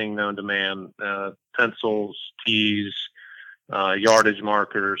everything known to man: pencils, tees, yardage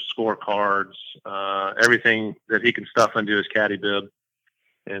markers, scorecards, everything that he can stuff into his caddy bib.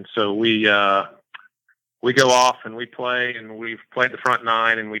 And so we go off and we play, and we've played the front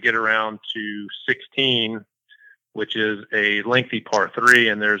 9, and we get around to 16, which is a lengthy par 3,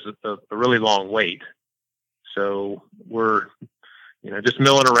 and there's a really long wait. So we're, just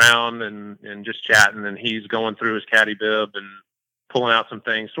milling around and just chatting, and he's going through his caddy bib and pulling out some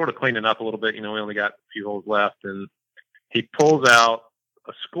things, sort of cleaning up a little bit. We only got a few holes left, and he pulls out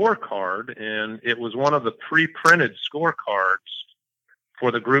a scorecard, and it was one of the pre-printed scorecards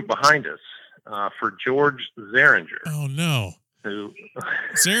for the group behind us, for George Zeringer. Oh no! Who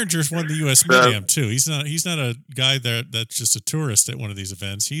Zeringer's won the U.S. Mid-Am too. He's not a guy that's just a tourist at one of these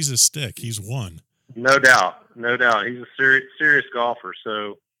events. He's a stick. He's won. No doubt. He's a serious golfer.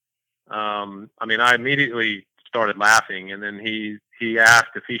 So, I mean, I immediately started laughing, and then he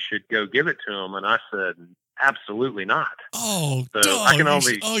asked if he should go give it to him, and I said, absolutely not. Oh, so I can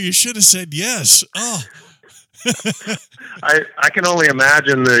you should have said yes. Oh. I can only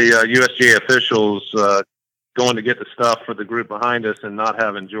imagine the USGA officials going to get the stuff for the group behind us and not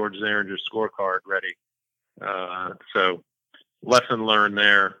having George Zeringer's scorecard ready. So lesson learned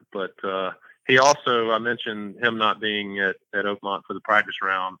there. But he also, I mentioned him not being at Oakmont for the practice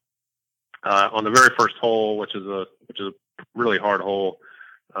round. On the very first hole, which is a really hard hole,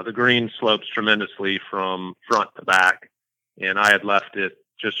 the green slopes tremendously from front to back, and I had left it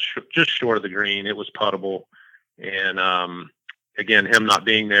just short of the green. It was puttable, and again, him not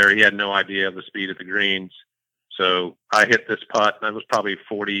being there, he had no idea of the speed of the greens. So I hit this putt, and it was probably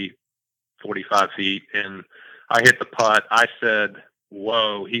 40, 45 feet, and I hit the putt. I said,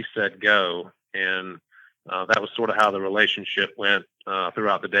 whoa, he said, go. And that was sort of how the relationship went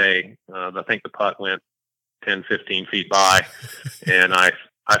throughout the day. I think the putt went 10, 15 feet by, and I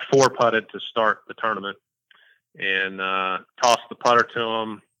four putted to start the tournament and tossed the putter to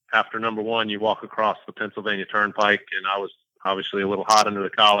him. After number one, you walk across the Pennsylvania Turnpike, and I was obviously a little hot under the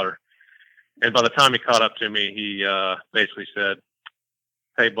collar. And by the time he caught up to me, he basically said,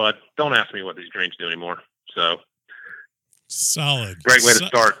 hey, bud, don't ask me what these greens do anymore. So solid. Great way to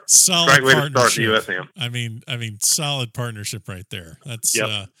start. Solid. Great way to start the USM. I mean, solid partnership right there. That's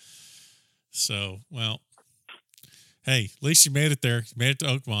so well. Hey, at least you made it there. You made it to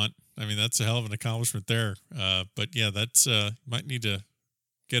Oakmont. I mean, that's a hell of an accomplishment there. But yeah, that's might need to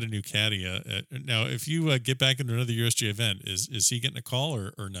get a new caddy. Now, if you get back into another USGA event, is he getting a call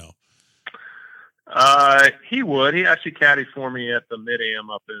or no? He would. He actually caddied for me at the Mid-Am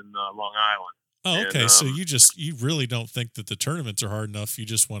up in Long Island. Oh, okay. And, so you really don't think that the tournaments are hard enough. You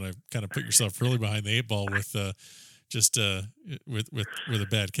just want to kind of put yourself really behind the eight ball with with a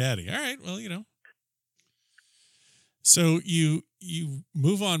bad caddy. All right. Well, So you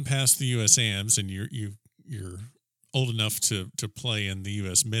move on past the USAMs, and you're old enough to play in the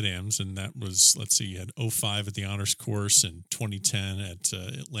US Mid-Ams, and that was, let's see, you had 05 at the Honors Course and 2010 at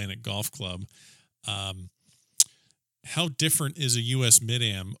Atlantic Golf Club. How different is a US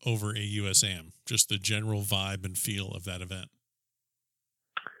Mid-Am over a USAM? Just the general vibe and feel of that event.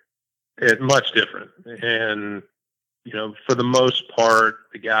 It's much different, and for the most part,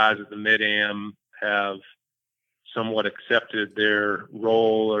 the guys at the Mid-Am have somewhat accepted their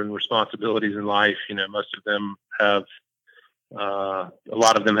role and responsibilities in life. Most of them have, a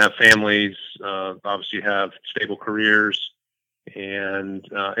lot of them have families, obviously have stable careers, and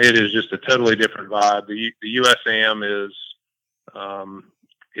it is just a totally different vibe. The USAM is,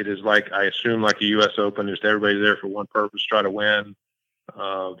 it is like, I assume, like a US Open, just everybody's there for one purpose, try to win,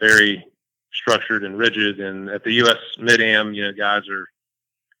 very structured and rigid. And at the US Mid-Am, guys are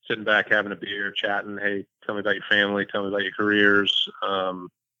sitting back, having a beer, chatting. Hey, tell me about your family. Tell me about your careers,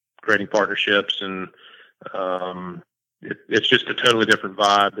 creating partnerships. And it's just a totally different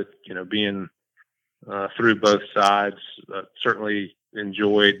vibe that, being through both sides, certainly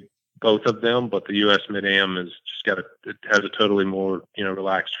enjoyed both of them, but the US Mid-Am is just it has a totally more,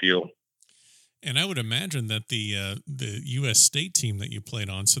 relaxed feel. And I would imagine that the U.S. state team that you played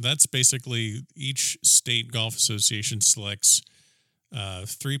on, so that's basically each state golf association selects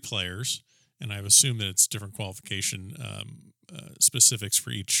 3 players, and I assume that it's different qualification specifics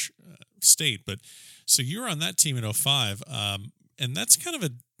for each state. But so you're on that team in 05, and that's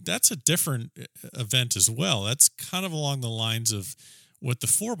that's a different event as well. That's kind of along the lines of what the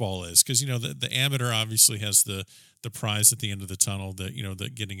 4-ball is, because the amateur obviously has the prize at the end of the tunnel,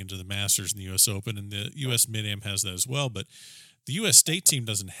 that getting into the Masters and the U.S. Open, and the U.S. Mid-Am has that as well. But the U.S. state team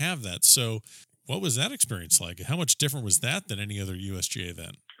doesn't have that. So what was that experience like? How much different was that than any other USGA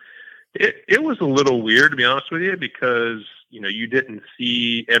event? It was a little weird, to be honest with you, because, you didn't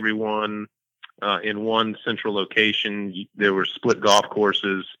see everyone in one central location. There were split golf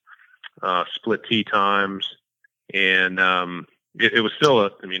courses, split tee times, and it was still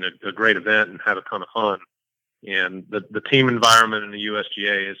a great event and had a ton of fun. And the team environment in the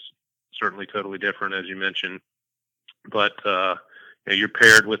USGA is certainly totally different, as you mentioned. But you're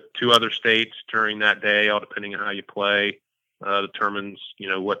paired with 2 other states during that day, all depending on how you play, determines,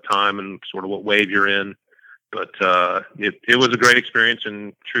 what time and sort of what wave you're in. But it was a great experience,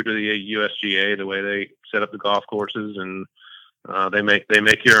 and true to the USGA, the way they set up the golf courses and they make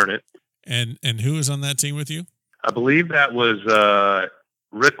you earn it. And who is on that team with you? I believe that was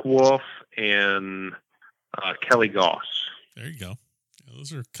Rick Wolf and Kelly Goss. There you go.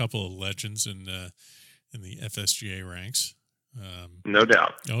 Those are a couple of legends in the FSGA ranks. No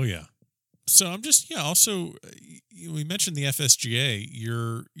doubt. Oh yeah. So I'm just also we mentioned the FSGA.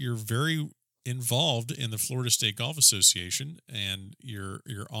 You're very involved in the Florida State Golf Association, and you're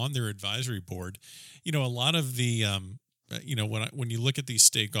on their advisory board. A lot of the when you look at these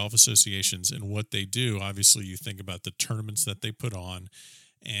state golf associations and what they do, obviously you think about the tournaments that they put on,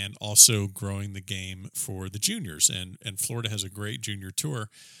 and also growing the game for the juniors. And Florida has a great junior tour.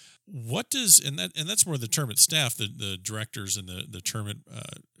 What does and that's more the tournament staff, the directors and the tournament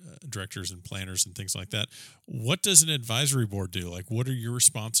directors and planners and things like that. What does an advisory board do? Like, what are your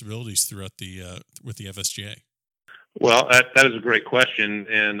responsibilities throughout with the FSGA? Well, that is a great question,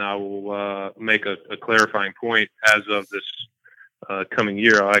 and I will make a clarifying point. As of this coming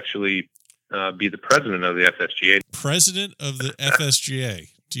year, I'll actually be the president of the FSGA. President of the FSGA.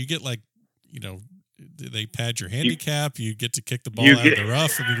 Do you get do they pad your handicap? You get to kick the ball out of the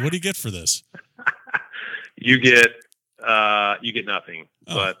rough. I mean, what do you get for this? You get nothing,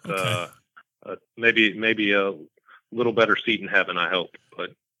 but okay. maybe a little better seat in heaven, I hope.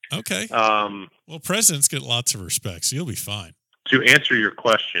 But okay. Well, presidents get lots of respect, so you'll be fine. To answer your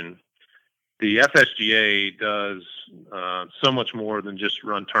question, the FSGA does so much more than just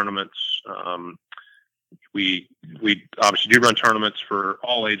run tournaments. We obviously do run tournaments for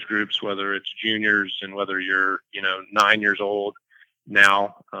all age groups, whether it's juniors and whether you're 9 years old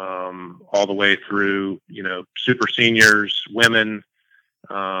now, all the way through super seniors, women.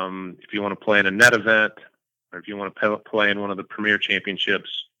 If you want to play in a net event, or if you want to play in one of the premier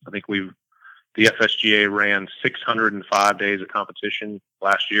championships, I think the FSGA ran 605 days of competition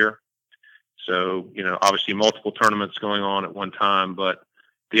last year. So obviously multiple tournaments going on at one time, but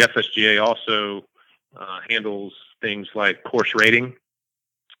the FSGA also handles things like course rating.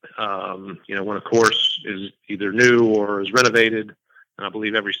 When a course is either new or is renovated, and I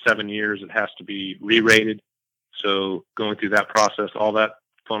believe every 7 years it has to be re-rated. So going through that process, all that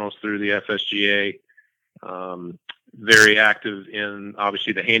funnels through the FSGA. Very active in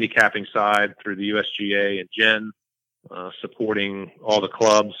obviously the handicapping side through the USGA and GEN, supporting all the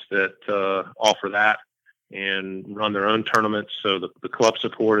clubs that offer that and run their own tournaments. So the club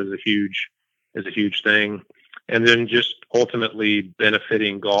support is a huge thing. And then just ultimately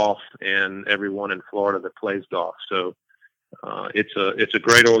benefiting golf and everyone in Florida that plays golf. So it's a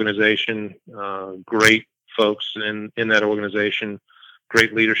great organization, great folks in that organization,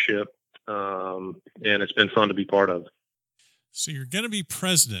 great leadership, and it's been fun to be part of. So you're going to be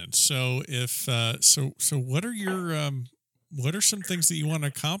president. So if so what are some things that you want to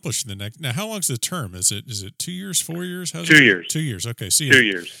accomplish in the next? Now, how long's the term? Is it 2 years, 4 years? How's 2 years. 2 years. Okay, so 2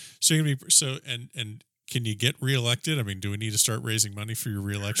 years. So you're gonna be and can you get reelected? I mean, do we need to start raising money for your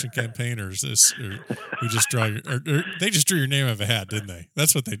reelection campaign, or is this? Or we just draw or they just drew your name out of a hat, didn't they?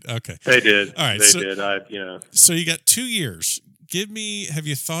 That's what they. Okay, they did. All right, they did. So you got 2 years. Have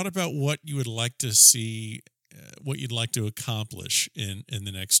you thought about what you would like to see? What you'd like to accomplish in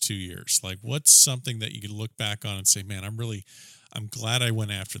the next 2 years? Like, what's something that you could look back on and say, man, I'm glad I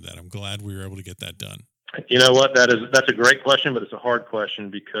went after that. I'm glad we were able to get that done. You know what? That's a great question, but it's a hard question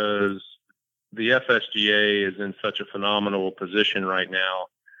because the FSGA is in such a phenomenal position right now.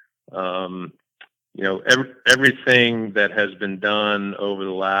 Everything that has been done over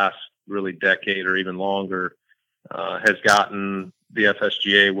the last really decade or even longer has gotten the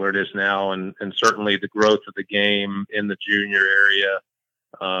FSGA where it is now, and certainly the growth of the game in the junior area.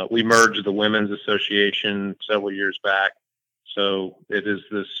 We merged the Women's Association several years back, so it is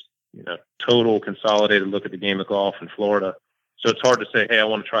this total consolidated look at the game of golf in Florida. So it's hard to say, hey, I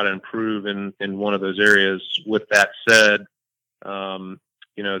want to try to improve in one of those areas. With that said,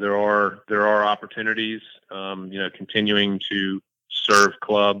 there are opportunities, continuing to serve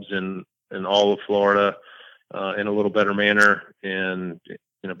clubs in all of Florida in a little better manner and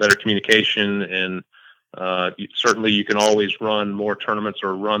better communication. And certainly you can always run more tournaments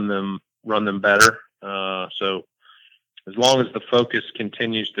or run them better. So as long as the focus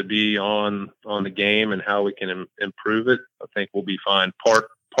continues to be on the game and how we can improve it, I think we'll be fine.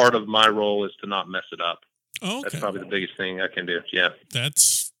 Part of my role is to not mess it up. Oh, okay. That's probably the biggest thing I can do. Yeah.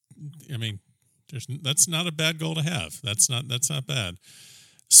 That's not a bad goal to have. That's not bad.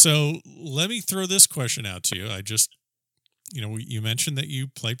 So let me throw this question out to you. I just, you mentioned that you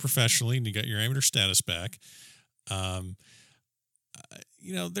play professionally and you got your amateur status back.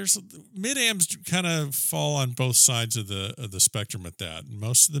 There's mid-ams kind of fall on both sides of the spectrum at that.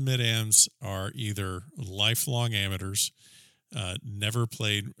 Most of the mid-ams are either lifelong amateurs never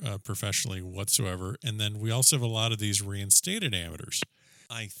played professionally whatsoever. And then we also have a lot of these reinstated amateurs.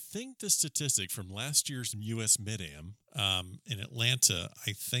 I think the statistic from last year's U.S. Mid-Am in Atlanta,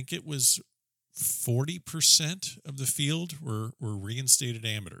 I think it was 40% of the field were reinstated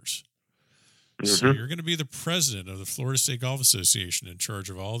amateurs. Mm-hmm. So you're going to be the president of the Florida State Golf Association in charge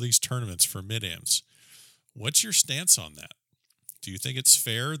of all these tournaments for Mid-Ams. What's your stance on that? Do you think it's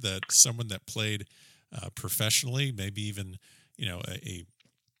fair that someone that played professionally, maybe even a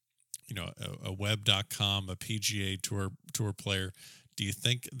web.com, a PGA tour player, do you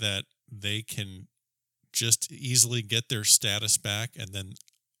think that they can just easily get their status back and then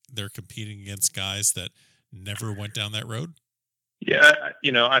they're competing against guys that never went down that road? Yeah,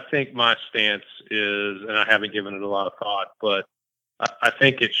 I think my stance is, and I haven't given it a lot of thought, but I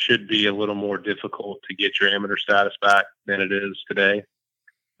think it should be a little more difficult to get your amateur status back than it is today.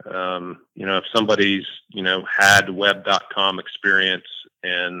 If somebody's, had web.com experience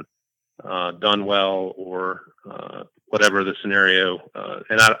and done well or whatever the scenario,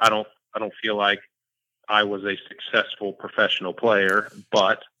 and I don't feel like I was a successful professional player,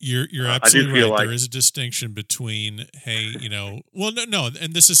 but you're absolutely right. There is a distinction between, no,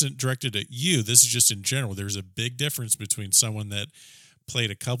 and this isn't directed at you. This is just in general. There's a big difference between someone that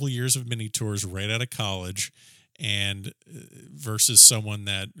played a couple years of mini tours right out of college and versus someone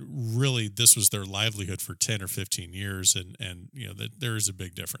that really this was their livelihood for 10 or 15 years. And that there is a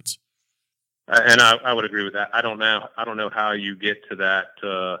big difference. And I would agree with that. I don't know how you get to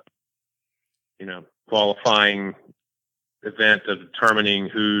that, qualifying event of determining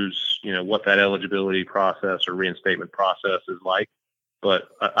who's, what that eligibility process or reinstatement process is like. But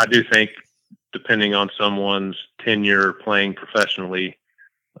I do think depending on someone's tenure playing professionally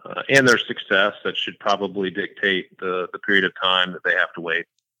and their success, that should probably dictate the period of time that they have to wait.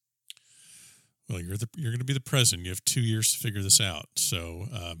 Well, you're going to be the president. You have 2 years to figure this out. So,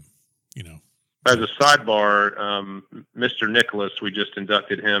 As a sidebar, Mr. Nicholas, we just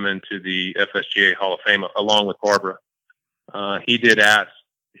inducted him into the FSGA Hall of Fame along with Barbara. He did ask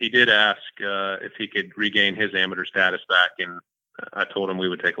if he could regain his amateur status back, and I told him we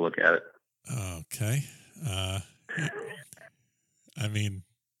would take a look at it. Okay. I mean,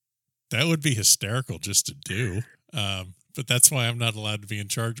 that would be hysterical just to do. But that's why I'm not allowed to be in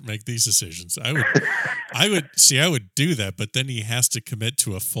charge, make these decisions. I would do that, but then he has to commit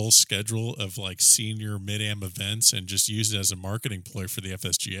to a full schedule of like senior mid-am events and just use it as a marketing ploy for the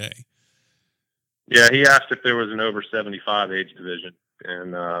FSGA. Yeah. He asked if there was an over 75 age division,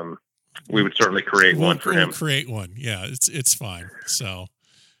 and we would certainly create one for him. Create one. Yeah, it's fine. So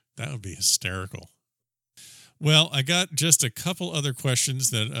that would be hysterical. Well, I got just a couple other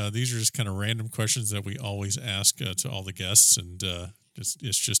questions that these are just kind of random questions that we always ask to all the guests, and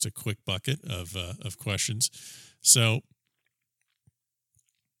it's just a quick bucket of questions. So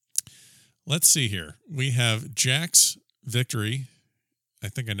let's see here. We have Jack's victory. I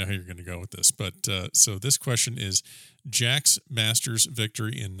think I know how you're going to go with this, but so this question is Jack's Masters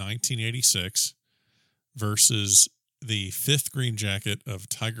victory in 1986 versus the fifth green jacket of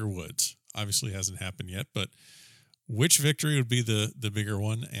Tiger Woods. Obviously hasn't happened yet, but which victory would be the bigger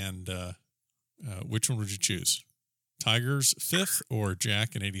one, and which one would you choose? Tiger's fifth or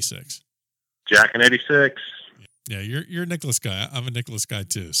Jack in 86? Jack in 86. Yeah, you're a Nicklaus guy. I'm a Nicklaus guy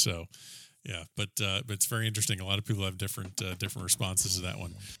too. So, yeah, but it's very interesting. A lot of people have different responses to that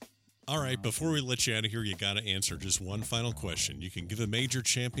one. All right, before we let you out of here, you got to answer just one final question. You can give a major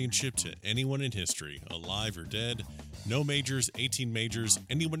championship to anyone in history, alive or dead. No majors, 18 majors,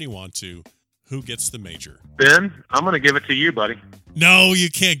 anyone you want to. Who gets the major? Ben, I'm going to give it to you, buddy. No,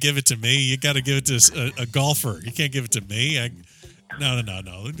 you can't give it to me. You got to give it to a golfer. You can't give it to me. No. I'm not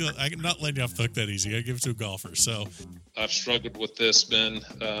letting you off the hook that easy. I got to give it to a golfer. So I've struggled with this, Ben.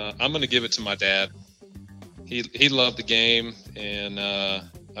 I'm going to give it to my dad. He loved the game, and I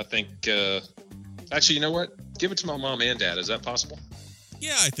think actually, you know what? Give it to my mom and dad. Is that possible?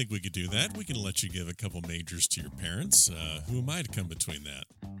 Yeah, I think we could do that. We can let you give a couple majors to your parents. Who am I to come between that?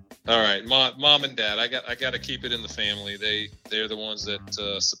 All right, mom and dad. I got to keep it in the family. They're the ones that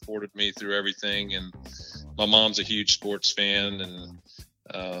supported me through everything, and my mom's a huge sports fan,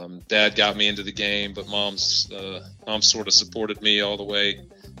 and dad got me into the game, but mom sort of supported me all the way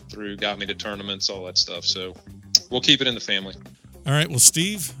through, got me to tournaments, all that stuff. So we'll keep it in the family. All right. Well,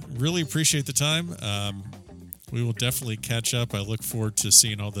 Steve, really appreciate the time. We will definitely catch up. I look forward to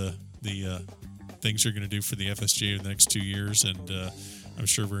seeing all the things you're going to do for the FSGA in the next 2 years, and I'm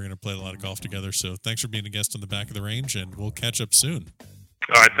sure we're going to play a lot of golf together. So thanks for being a guest on the Back of the Range, and we'll catch up soon.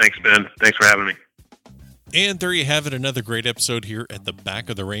 All right. Thanks, Ben. Thanks for having me. And there you have it, another great episode here at the Back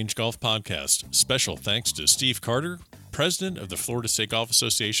of the Range Golf Podcast. Special thanks to Steve Carter, president of the Florida State Golf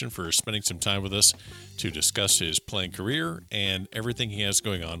Association, for spending some time with us to discuss his playing career and everything he has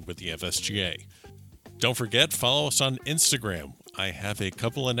going on with the FSGA. Don't forget, follow us on Instagram. I have a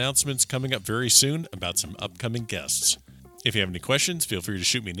couple announcements coming up very soon about some upcoming guests. If you have any questions, feel free to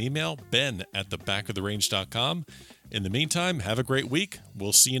shoot me an email, ben@thebackoftherange.com. In the meantime, have a great week.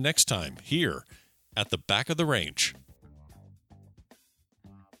 We'll see you next time here at the Back of the Range.